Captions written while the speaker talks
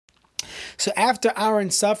So after Aaron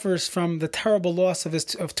suffers from the terrible loss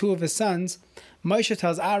of two of his sons, Moshe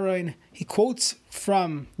tells Aaron, he quotes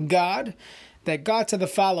from God, that God said the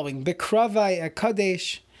following, B'kravai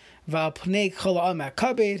akadesh v'alpnei kol ha'am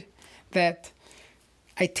hakabed, that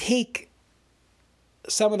I take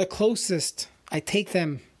some of the closest, I take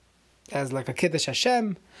them as like a Kiddush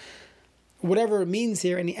Hashem, whatever it means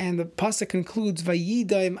here, and the pasuk concludes,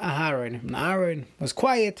 Vayidaim Aharon. And Aaron was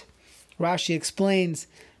quiet. Rashi explains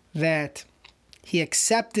that he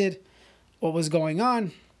accepted what was going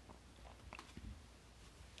on.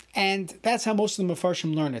 And that's how most of the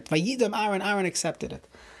Mefarshim learn it. Vayidam Aaron accepted it.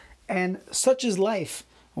 And such is life,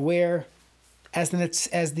 where, as the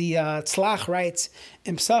Tzlach writes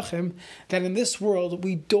in Psachim, that in this world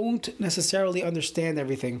we don't necessarily understand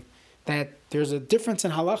everything. That there's a difference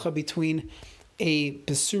in halacha between a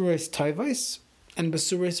besuris toivos and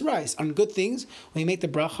besuris rais. On good things, we make the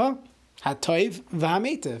bracha, hatoiv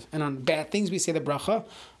v'hametiv. And on bad things, we say the bracha,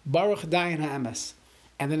 baruch dayan ha'emes.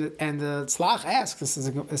 And the Tzlach asks, this is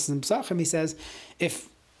in Psachim, he says, if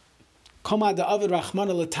koma da'avid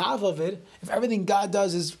rachmana l'tav of it, if everything God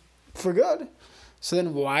does is for good, so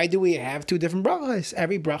then why do we have two different brachas?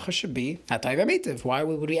 Every bracha should be hatoiv v'hametiv. Why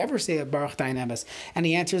would we ever say a baruch dayan ha'emes? And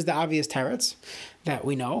he answers the obvious teretz that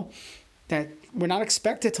we know, that we're not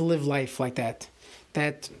expected to live life like that.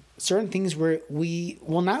 That certain things we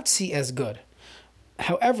will not see as good.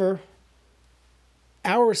 However,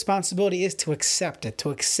 our responsibility is to accept it, to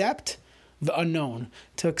accept the unknown,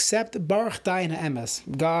 to accept Baruch Dayan Emes.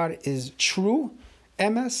 God is true,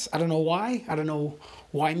 Emes. I don't know why. I don't know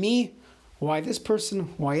why me, why this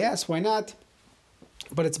person, why yes, why not.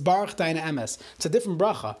 But it's Baruch Dayan Emes. It's a different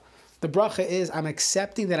bracha. The bracha is, I'm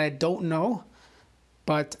accepting that I don't know,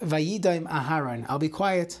 but Vayidaim Aharon. I'll be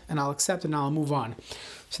quiet and I'll accept it and I'll move on.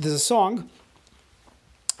 So there's a song,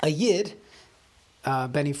 a Yid,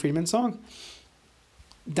 Benny Friedman song,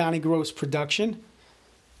 Donnie Gross production,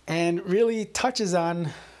 and really touches on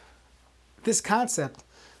this concept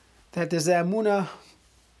that there's a Amunah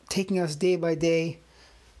taking us day by day.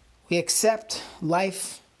 We accept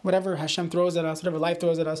life, whatever Hashem throws at us, whatever life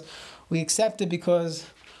throws at us, we accept it because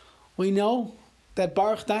we know that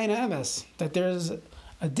Baruch Dayan Emes, that there's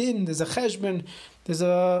a din, there's a cheshbon, there's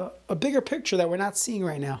a bigger picture that we're not seeing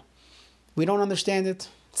right now. We don't understand it.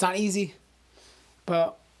 It's not easy,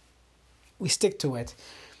 but we stick to it.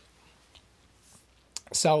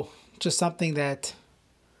 So, just something that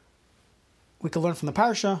we could learn from the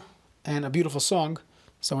parsha, and a beautiful song.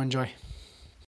 So enjoy.